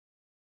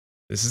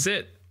this is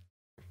it.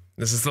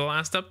 This is the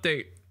last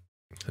update.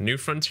 A new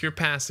Frontier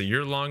Pass, a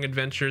year-long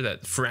adventure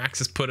that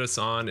Firaxis put us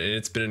on, and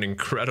it's been an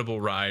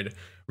incredible ride.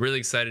 Really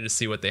excited to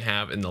see what they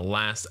have in the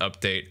last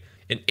update.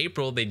 In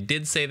April, they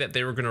did say that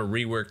they were going to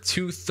rework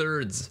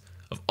 2/3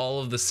 of all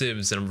of the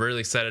civs, and I'm really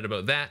excited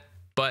about that.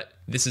 But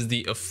this is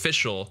the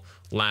official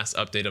last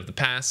update of the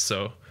pass,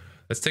 so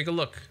let's take a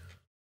look.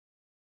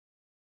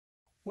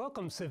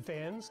 Welcome, Civ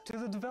fans, to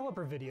the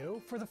developer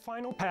video for the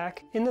final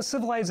pack in the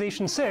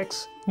Civilization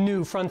 6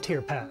 New Frontier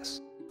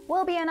Pass.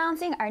 We'll be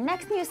announcing our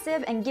next new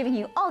Civ and giving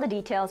you all the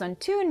details on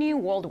 2 new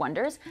world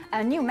wonders,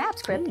 a new map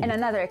script, and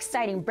another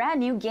exciting brand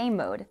new game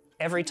mode.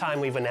 Every time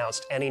we've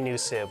announced any new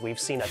Civ, we've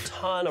seen a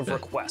ton of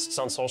requests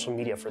on social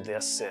media for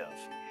this Civ.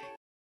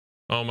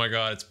 Oh my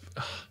god,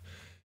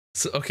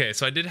 okay,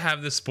 so I did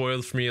have this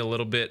spoiled for me a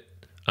little bit.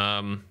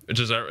 Which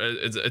is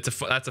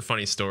that's a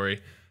funny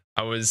story.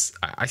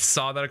 I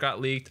saw that it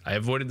got leaked. I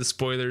avoided the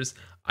spoilers.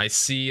 I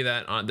see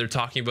that they're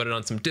talking about it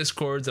on some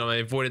Discords, and I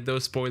avoided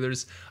those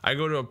spoilers. I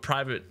go to a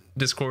private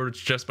Discord, it's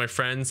just my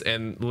friends,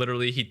 and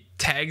literally he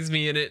tags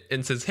me in it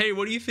and says, "Hey,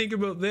 what do you think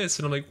about this?"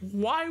 And I'm like,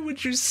 "Why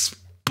would you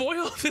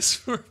spoil this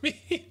for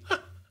me?"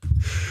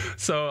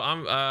 So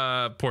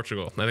I'm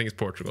Portugal. I think it's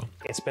Portugal.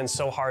 It's been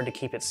so hard to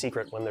keep it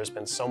secret when there's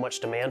been so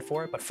much demand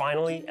for it, but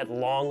finally, at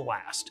long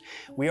last,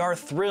 we are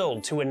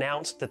thrilled to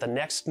announce that the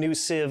next new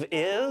Civ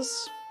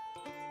is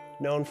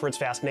known for its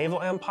vast naval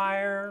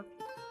empire,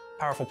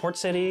 powerful port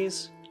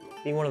cities,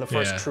 being one of the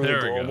first truly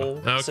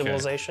global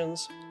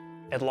civilizations.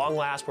 At long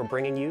last, we're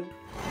bringing you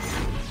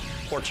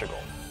Portugal.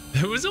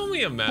 It was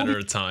only a matter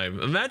of time.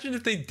 Imagine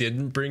if they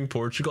didn't bring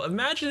Portugal.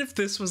 Imagine if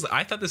this was,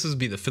 I thought this would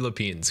be the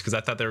Philippines, because I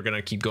thought they were going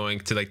to keep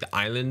going to like the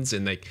islands,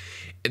 and like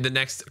the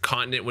next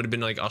continent would have been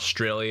like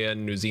Australia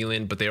and New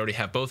Zealand, but they already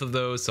have both of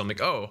those. So I'm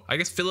like, oh, I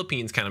guess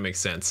Philippines kind of makes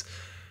sense.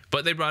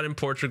 But they brought in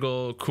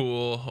Portugal.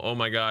 Cool. Oh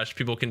my gosh.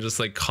 People can just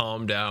like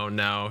calm down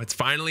now. It's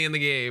finally in the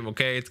game.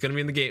 Okay. It's going to be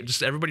in the game.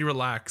 Just everybody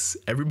relax.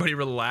 Everybody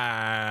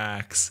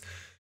relax.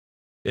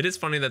 It is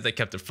funny that they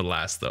kept it for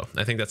last, though.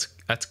 I think that's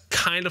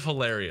kind of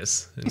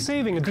hilarious.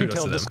 Saving a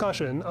detailed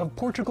discussion of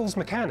Portugal's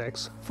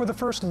mechanics for the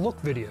first look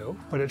video,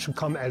 but it should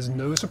come as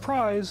no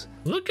surprise.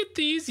 Look at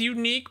these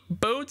unique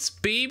boats,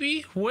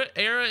 baby. What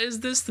era is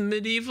this? The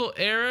medieval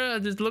era?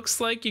 It looks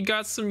like you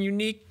got some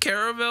unique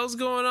caravels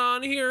going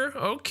on here.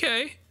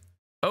 Okay.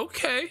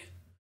 Okay.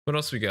 What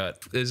else we got?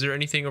 Is there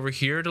anything over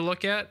here to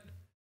look at?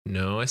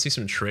 No, I see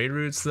some trade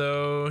routes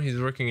though. He's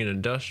working an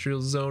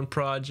industrial zone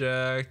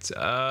project.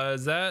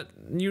 Is that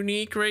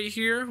unique right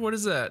here? What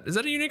is that? Is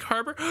that a unique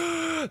harbor?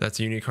 That's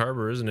a unique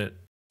harbor, isn't it?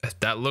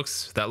 That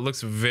looks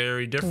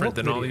very different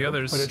than all the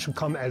others. But it should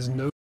come as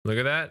no Look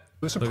at that.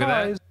 surprise. Look at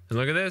that. And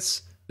look at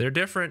this. They're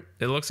different.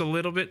 It looks a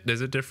little bit.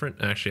 Is it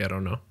different? Actually, I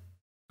don't know.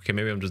 Okay,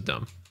 maybe I'm just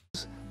dumb.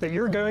 That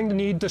you're going to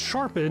need to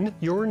sharpen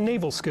your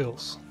naval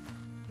skills.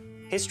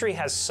 History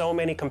has so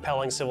many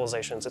compelling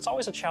civilizations, it's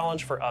always a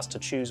challenge for us to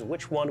choose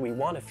which one we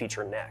want to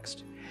feature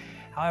next.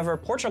 However,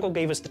 Portugal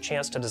gave us the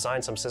chance to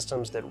design some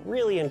systems that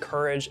really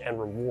encourage and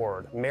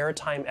reward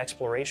maritime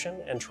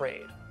exploration and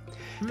trade.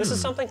 This is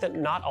something that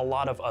not a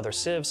lot of other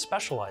civs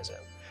specialize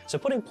in. So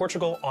putting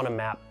Portugal on a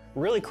map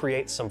really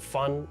creates some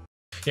fun.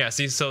 Yeah,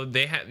 see, so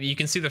they have, you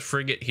can see the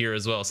frigate here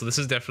as well. So this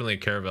is definitely a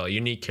caravel,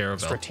 unique caravel.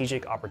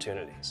 Strategic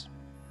opportunities.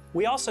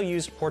 We also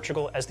used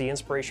Portugal as the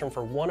inspiration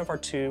for one of our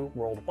 2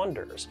 world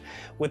wonders,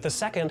 with the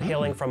second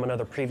hailing from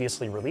another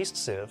previously released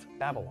Civ,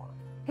 Babylon.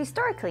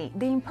 Historically,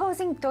 the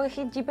imposing Torre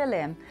de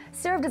Belem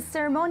served as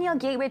ceremonial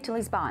gateway to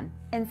Lisbon.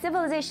 In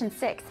Civilization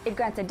 6, it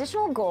grants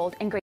additional gold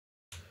and Great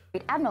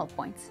Admiral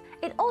points.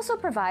 It also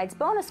provides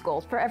bonus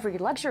gold for every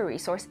luxury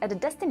resource at a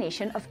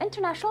destination of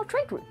international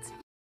trade routes.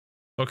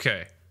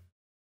 Okay,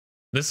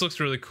 this looks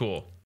really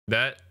cool.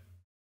 That,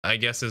 I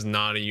guess, is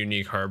not a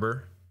unique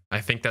harbor. I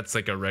think that's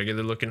like a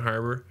regular looking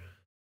harbor.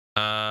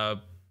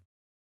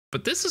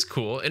 But this is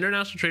cool.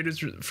 International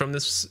traders from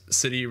this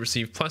city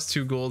receive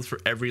 +2 gold for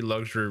every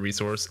luxury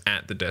resource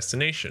at the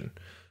destination.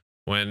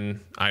 When,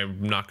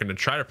 I'm not going to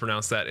try to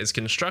pronounce that, is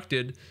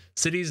constructed,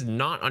 cities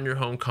not on your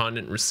home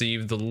continent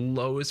receive the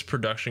lowest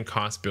production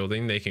cost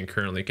building they can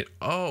currently get.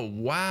 Oh,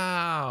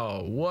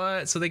 wow.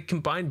 What? So they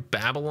combine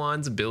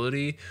Babylon's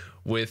ability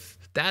with,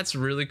 that's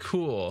really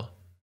cool.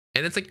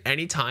 And it's like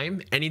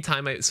anytime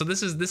so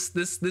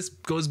this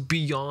goes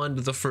beyond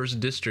the first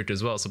district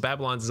as well. So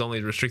Babylon's is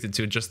only restricted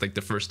to just like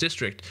the first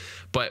district,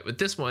 but with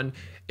this one,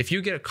 if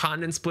you get a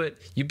continent split,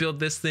 you build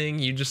this thing,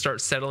 you just start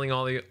settling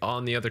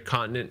on the other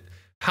continent.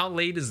 How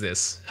late is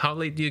this? How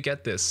late do you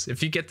get this?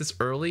 If you get this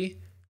early,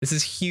 this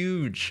is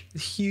huge.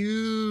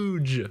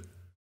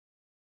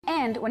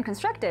 And when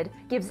constructed,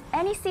 gives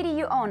any city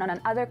you own on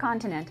another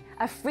continent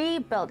a free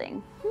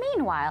building.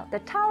 Meanwhile, the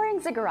towering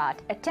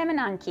ziggurat at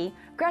Temenanki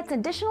grants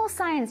additional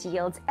science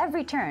yields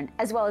every turn,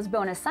 as well as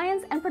bonus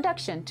science and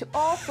production to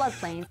all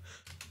floodplains.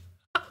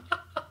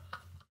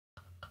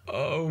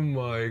 Oh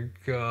my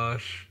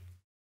gosh.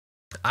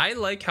 I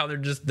like how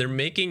they're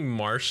making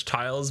marsh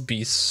tiles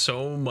be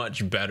so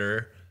much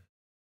better.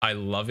 I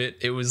love it.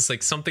 It was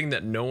like something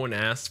that no one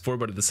asked for,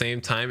 but at the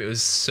same time, it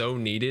was so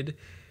needed.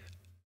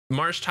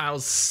 marsh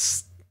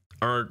tiles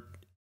are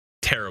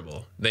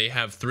terrible. They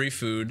have 3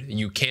 food.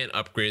 You can't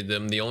upgrade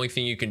them. The only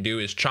thing you can do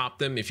is chop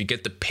them. If you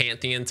get the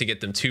Pantheon to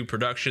get them 2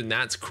 production,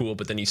 that's cool,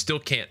 but then you still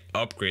can't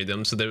upgrade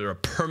them, so they're a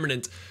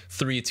permanent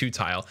 3/2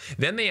 tile.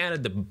 Then they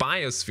added the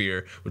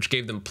Biosphere, which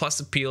gave them plus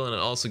appeal, and it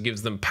also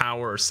gives them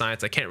power or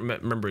science. I can't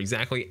remember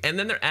exactly. And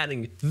then they're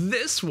adding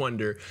this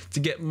wonder to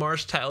get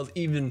marsh tiles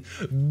even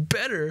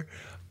better.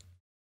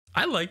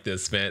 I like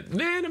this, man.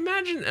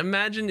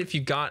 Imagine if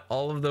you got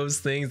all of those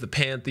things, the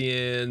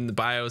Pantheon, the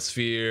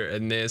Biosphere,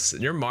 and this,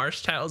 and your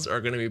marsh tiles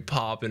are going to be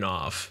popping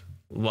off.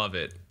 Love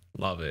it.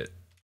 Love it.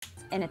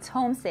 In its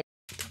home city.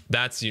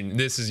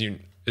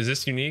 Is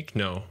this unique?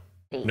 No.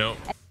 No.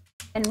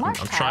 And marsh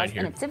I'm tiles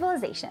in its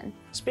civilization.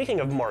 Speaking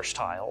of marsh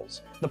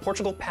tiles, the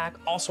Portugal pack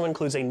also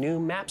includes a new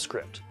map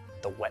script,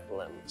 the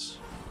Wetlands.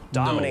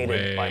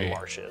 Dominated by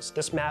marshes,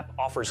 this map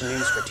offers new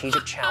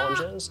strategic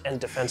challenges and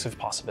defensive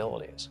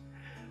possibilities.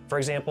 For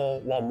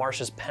example, while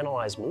marshes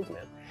penalize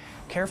movement,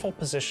 careful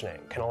positioning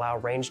can allow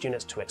ranged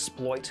units to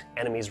exploit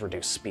enemies'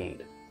 reduced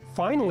speed.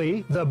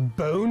 Finally, the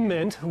bone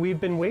mint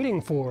we've been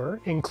waiting for,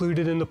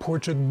 included in the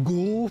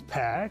Portugal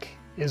pack,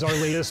 is our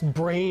latest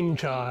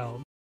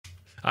brainchild.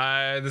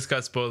 This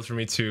got spoiled for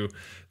me too.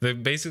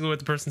 Basically what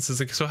the person says,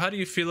 like, so how do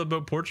you feel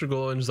about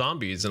Portugal and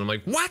zombies? And I'm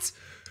like, what?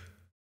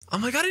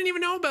 I'm like, I didn't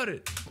even know about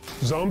it.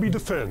 Zombie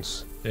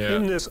defense. Yeah.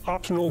 In this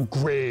optional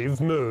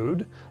grave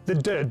mode, the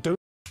dead don't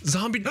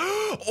Zombie.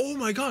 Oh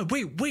my god,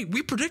 wait,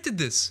 we predicted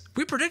this.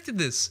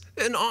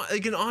 An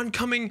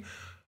oncoming.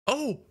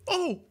 Oh,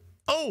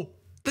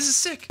 this is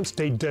sick.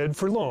 stay dead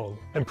for long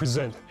and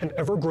present an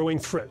ever-growing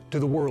threat to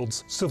the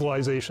world's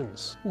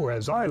civilizations, or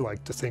as I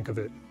like to think of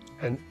it,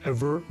 an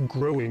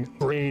ever-growing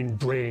brain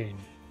drain.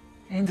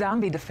 In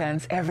zombie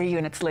defense, every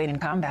unit slain in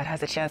combat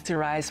has a chance to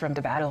rise from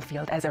the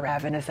battlefield as a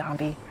ravenous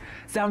zombie.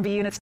 Zombie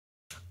units.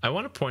 I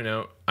want to point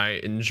out,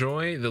 I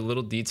enjoy the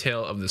little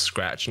detail of the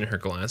scratch in her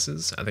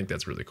glasses. I think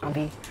that's really cool.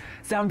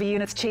 Zombie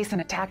units chase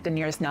and attack the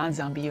nearest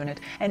non-zombie unit,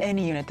 and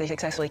any unit they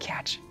successfully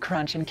catch,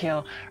 crunch, and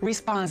kill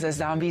respawns as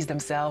zombies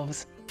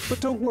themselves.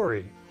 But don't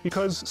worry,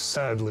 because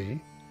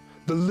sadly,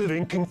 the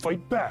living can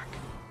fight back.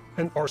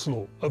 An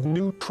arsenal of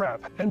new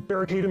trap and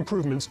barricade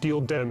improvements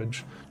deal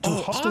damage to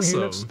hostile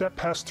units that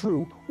pass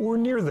through or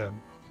near them.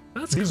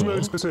 These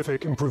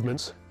mode-specific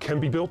improvements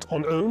can be built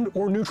on owned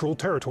or neutral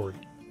territory.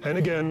 And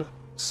again,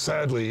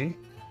 sadly,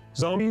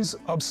 zombies'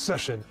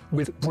 obsession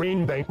with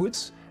brain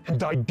banquets and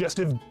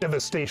digestive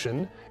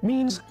devastation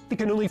means they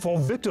can only fall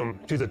victim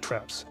to the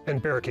traps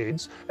and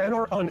barricades and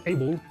are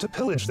unable to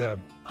pillage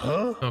them.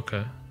 Huh?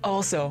 Okay.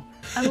 Also,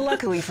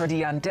 unluckily for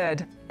the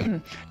undead,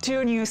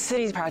 2 new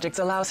city projects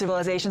allow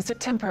civilizations to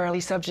temporarily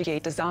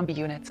subjugate the zombie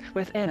units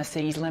within a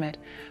city's limit,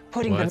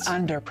 putting them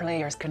under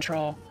players'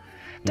 control.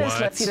 This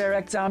lets you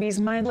direct zombies'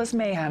 mindless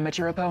mayhem at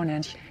your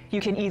opponent.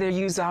 You can either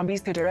use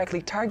zombies to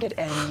directly target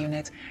enemy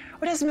units,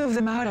 or just move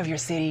them out of your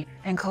city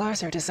and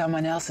closer to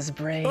someone else's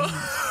brain.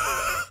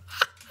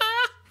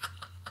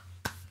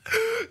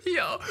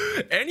 Yo,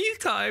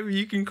 anytime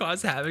you can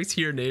cause havoc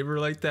to your neighbor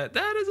like that,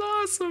 that is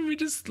awesome. We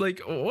just,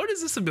 like, what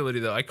is this ability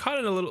though? I caught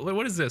it a little,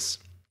 what is this?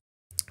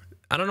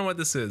 I don't know what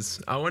this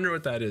is. I wonder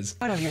what that is.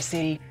 Out of your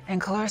city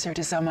and closer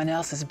to someone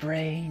else's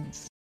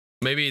brains.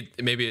 Maybe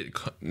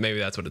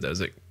that's what it does.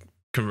 It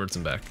converts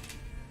them back.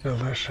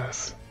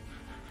 Delicious.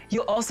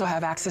 You'll also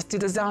have access to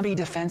the Zombie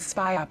Defense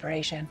Spy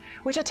Operation,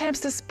 which attempts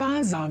to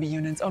spawn zombie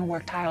units on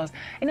work tiles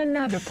in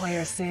another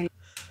player's city.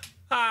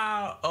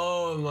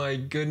 Oh my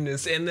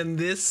goodness. And then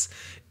this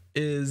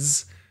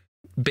is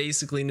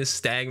basically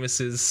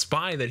Nystagmus's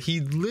spy that he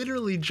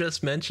literally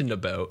just mentioned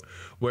about,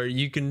 where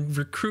you can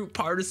recruit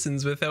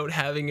partisans without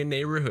having a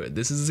neighborhood.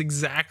 This is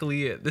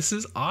exactly it. This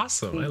is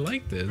awesome. I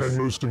like this. And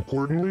most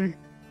importantly,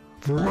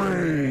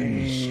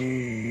 brains.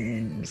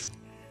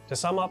 To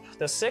sum up,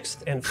 the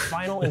 6th and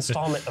final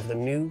installment of the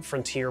new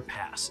Frontier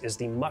Pass is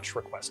the much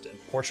requested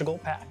Portugal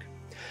pack.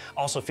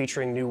 Also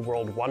featuring new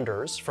world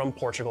wonders from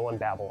Portugal and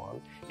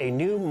Babylon, a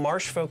new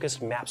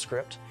marsh-focused map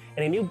script,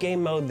 and a new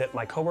game mode that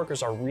my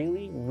coworkers are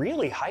really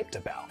hyped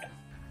about.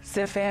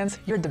 Civ fans,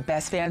 you're the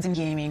best fans in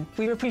gaming.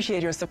 We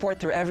appreciate your support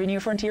through every new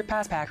Frontier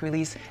Pass pack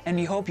release, and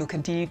we hope you'll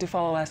continue to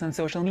follow us on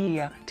social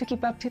media to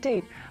keep up to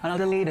date on all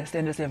the latest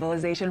in the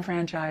Civilization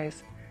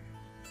franchise.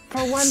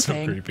 For one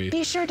thing,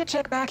 be sure to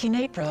check back in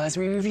April as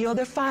we reveal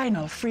the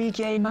final free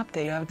game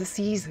update of the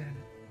season.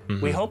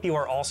 We hope you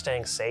are all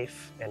staying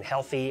safe and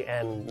healthy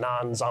and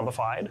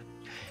non-zombified.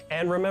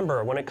 And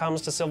remember, when it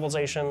comes to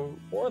civilization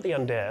or the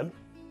undead,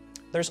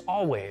 there's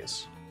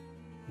always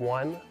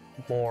one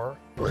more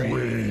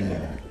brain.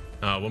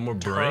 One more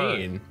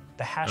brain.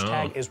 The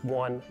hashtag is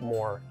one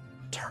more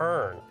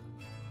turn.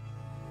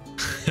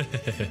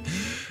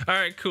 All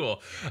right,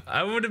 cool.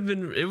 It would have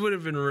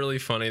been really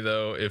funny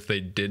though if they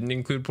didn't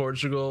include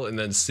Portugal, and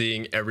then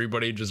seeing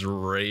everybody just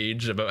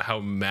rage about how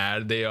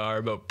mad they are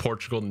about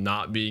Portugal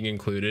not being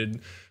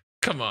included.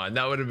 Come on,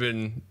 that would have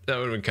been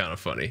kind of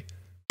funny.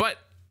 But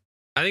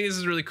I think this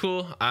is really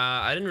cool.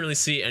 I didn't really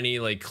see any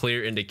like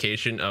clear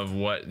indication of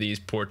what these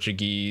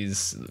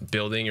Portuguese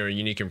building or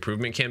unique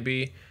improvement can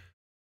be.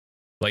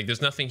 Like,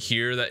 there's nothing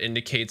here that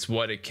indicates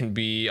what it can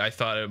be. I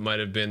thought it might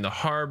have been the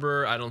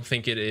harbor. I don't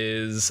think it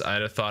is.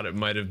 I'd have thought it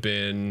might have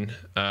been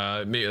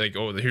maybe like,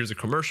 oh, here's a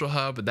commercial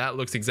hub, but that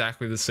looks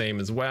exactly the same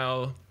as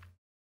well.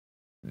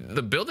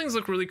 The buildings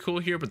look really cool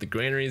here, but the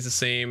granary is the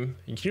same.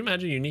 Can you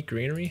imagine a unique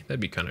granary?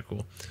 That'd be kind of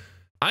cool.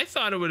 I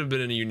thought it would have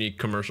been a unique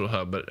commercial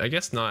hub, but I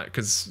guess not,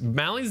 because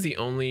Mali's the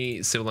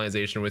only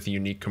civilization with a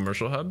unique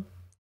commercial hub.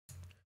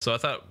 So I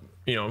thought,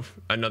 you know,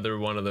 another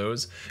one of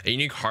those. A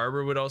unique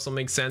harbor would also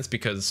make sense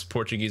because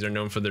Portuguese are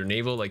known for their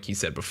naval, like he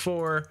said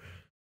before.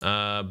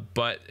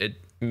 But it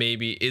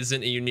maybe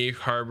isn't a unique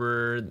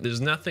harbor.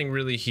 There's nothing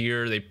really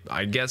here. They,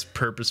 I guess,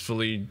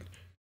 purposefully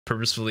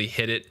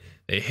hid it.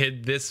 They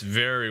hid this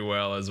very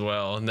well as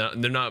well. Now,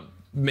 they're not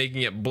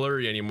making it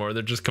blurry anymore.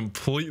 They're just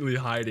completely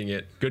hiding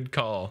it. Good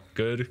call.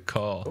 Good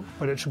call.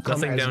 But it should come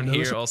Nothing down here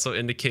noticeable. also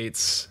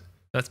indicates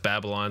that's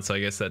Babylon, so I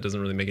guess that doesn't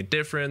really make a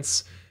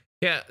difference.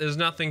 Yeah, there's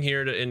nothing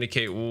here to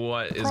indicate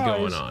what is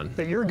going on.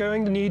 That you're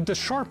going to need to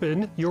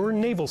sharpen your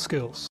naval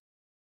skills.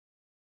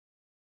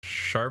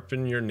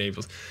 Sharpen your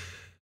navels.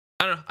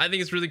 I don't know. I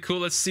think it's really cool.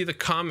 Let's see the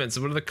comments.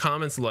 What are the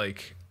comments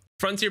like?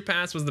 Frontier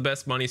Pass was the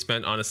best money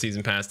spent on a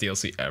season pass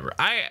DLC ever.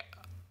 I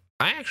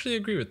actually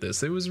agree with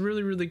this. It was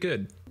really, really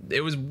good. It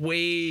was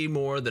way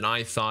more than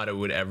I thought it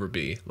would ever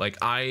be. Like,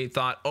 I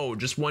thought, oh,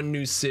 just one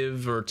new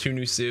civ or two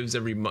new civs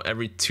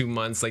every 2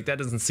 months. Like, that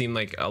doesn't seem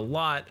like a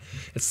lot.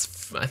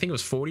 I think it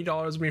was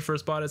 $40 when we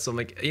first bought it. So I'm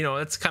like, you know,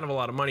 that's kind of a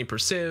lot of money per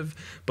civ.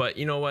 But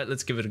you know what?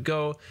 Let's give it a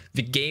go.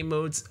 The game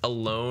modes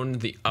alone,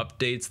 the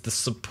updates, the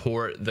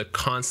support, the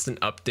constant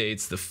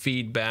updates, the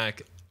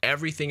feedback,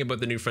 everything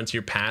about the new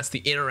Frontier Pass, the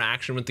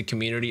interaction with the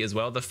community as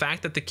well, the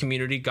fact that the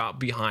community got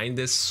behind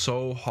this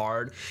so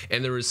hard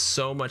and there was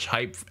so much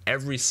hype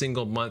every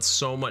single month,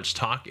 so much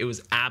talk, it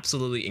was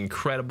absolutely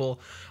incredible.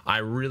 I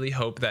really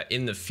hope that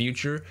in the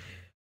future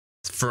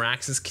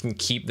Firaxis can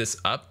keep this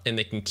up and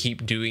they can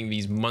keep doing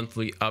these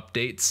monthly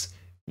updates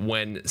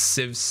when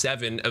Civ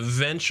 7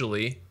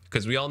 eventually,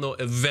 because we all know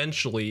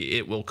eventually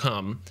it will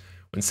come,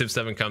 when Civ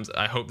 7 comes.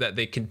 I hope that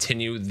they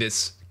continue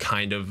this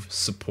kind of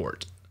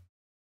support.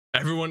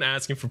 Everyone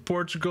asking for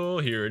Portugal.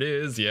 Here it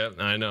is. Yep,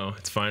 I know.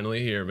 It's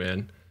finally here,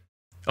 man.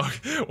 Oh,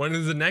 when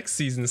does the next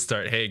season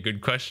start? Hey,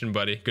 good question,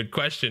 buddy. Good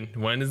question.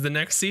 When does the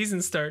next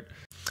season start?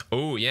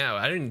 Oh, yeah.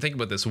 I didn't think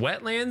about this.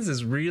 Wetlands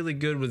is really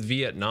good with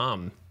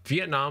Vietnam.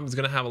 Vietnam is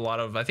going to have a lot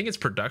of, I think it's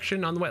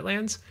production on the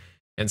wetlands.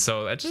 And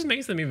so that just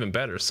makes them even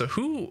better. So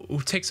who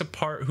takes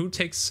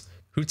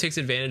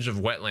advantage of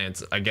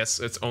wetlands? I guess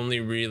it's only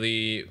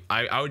really,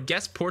 I would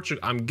guess Portugal.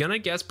 I'm gonna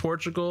guess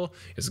Portugal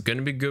is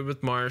gonna be good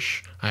with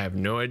marsh. I have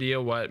no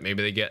idea what.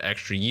 Maybe they get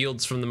extra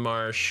yields from the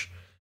marsh,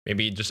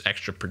 maybe just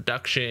extra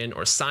production,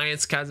 or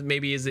science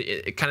maybe is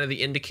kind of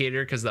the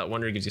indicator, because that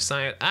wonder gives you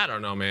science. I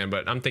don't know, man,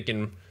 but I'm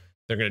thinking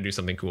they're gonna do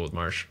something cool with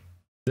marsh.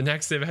 The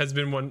next civ has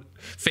been one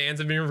fans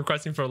have been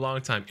requesting for a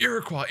long time.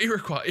 Iroquois.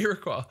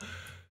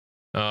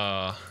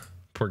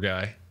 Poor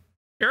guy.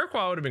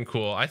 Iroquois would have been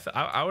cool.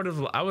 I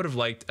would have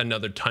liked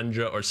another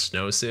tundra or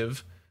snow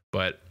civ,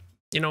 but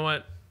you know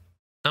what?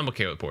 I'm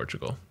okay with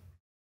Portugal.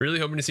 Really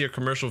hoping to see a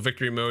commercial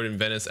victory mode in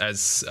Venice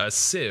as a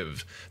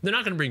civ. They're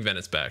not going to bring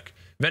Venice back.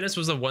 Venice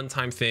was a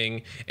one-time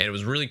thing, and it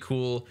was really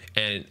cool,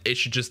 and it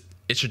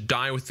should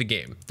die with the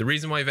game. The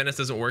reason why Venice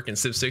doesn't work in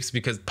Civ 6 is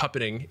because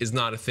puppeting is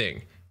not a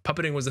thing.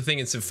 Puppeting was a thing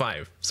in Civ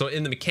 5. So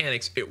in the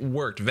mechanics, it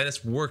worked.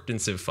 Venice worked in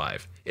Civ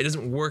 5. It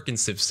doesn't work in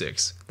Civ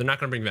 6. They're not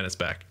going to bring Venice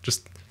back.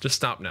 Just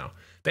stop now.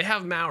 They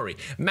have Maori.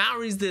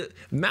 Maori is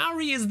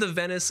the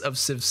Venice of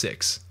Civ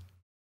 6.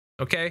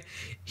 Okay?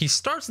 He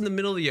starts in the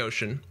middle of the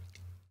ocean.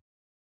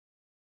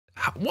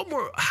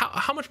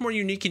 How much more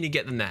unique can you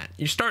get than that?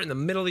 You start in the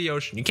middle of the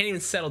ocean. You can't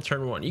even settle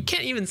turn 1. You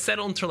can't even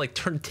settle until like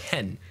turn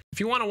 10. If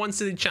you want a one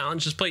city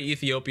challenge, just play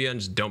Ethiopia and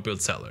just don't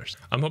build settlers.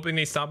 I'm hoping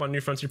they stop on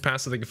New Frontier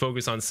Pass so they can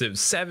focus on Civ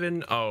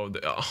 7. Oh,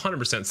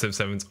 100% Civ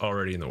 7's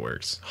already in the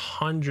works.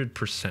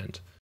 100%.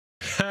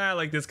 I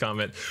like this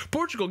comment.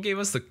 Portugal gave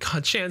us the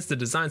chance to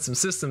design some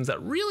systems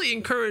that really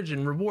encourage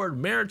and reward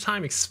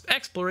maritime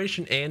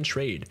exploration and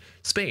trade.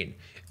 Spain,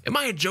 am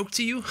I a joke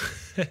to you?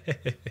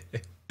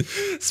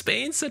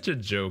 Spain's such a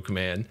joke,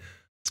 man.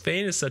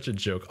 Spain is such a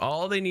joke.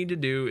 All they need to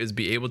do is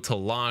be able to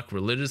lock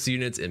religious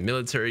units and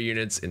military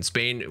units, and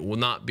Spain will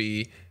not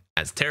be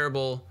as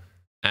terrible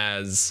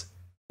as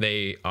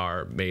they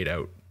are made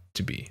out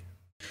to be.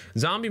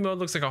 Zombie mode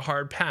looks like a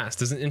hard pass.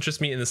 Doesn't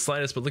interest me in the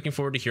slightest, but looking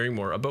forward to hearing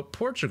more about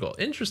Portugal.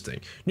 Interesting.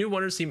 New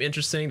wonders seem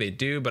interesting. They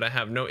do, but I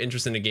have no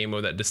interest in a game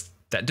mode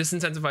that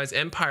disincentivizes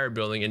empire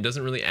building and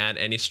doesn't really add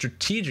any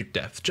strategic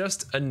depth.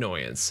 Just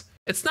annoyance.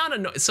 It's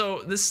not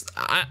so this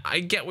I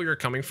get where you're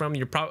coming from.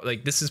 You're probably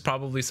like, this is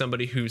probably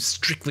somebody who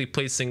strictly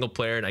plays single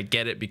player, and I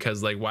get it,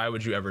 because like, why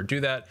would you ever do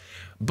that?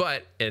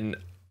 But in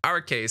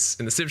our case,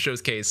 in the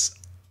TheCivShow's case,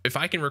 if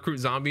I can recruit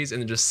zombies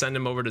and then just send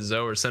them over to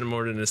Zoe or send them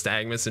over to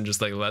Nystagmus and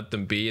just like let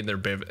them be, and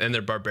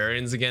they're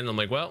barbarians again, I'm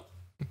like, well,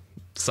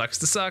 sucks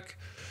to suck.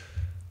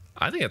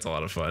 I think it's a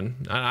lot of fun.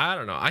 I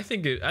don't know. I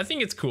think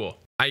it's cool.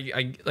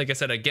 I like I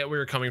said, I get where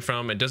you're coming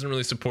from. It doesn't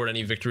really support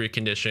any victory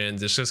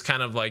conditions. It's just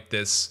kind of like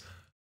this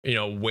you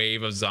know,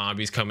 wave of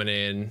zombies coming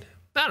in.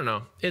 I don't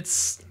know.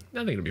 I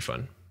think it'll be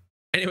fun.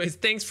 Anyways,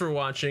 thanks for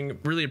watching.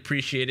 Really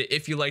appreciate it.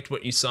 If you liked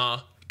what you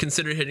saw,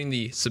 consider hitting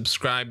the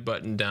subscribe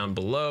button down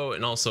below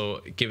and also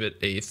give it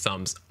a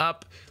thumbs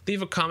up.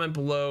 Leave a comment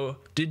below.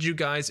 Did you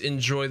guys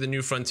enjoy the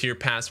New Frontier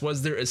Pass?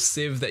 Was there a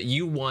civ that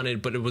you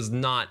wanted but it was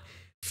not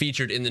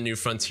featured in the New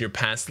Frontier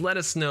Pass? Let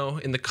us know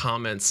in the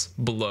comments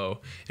below,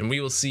 and we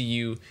will see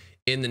you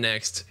in the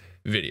next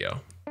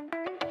video.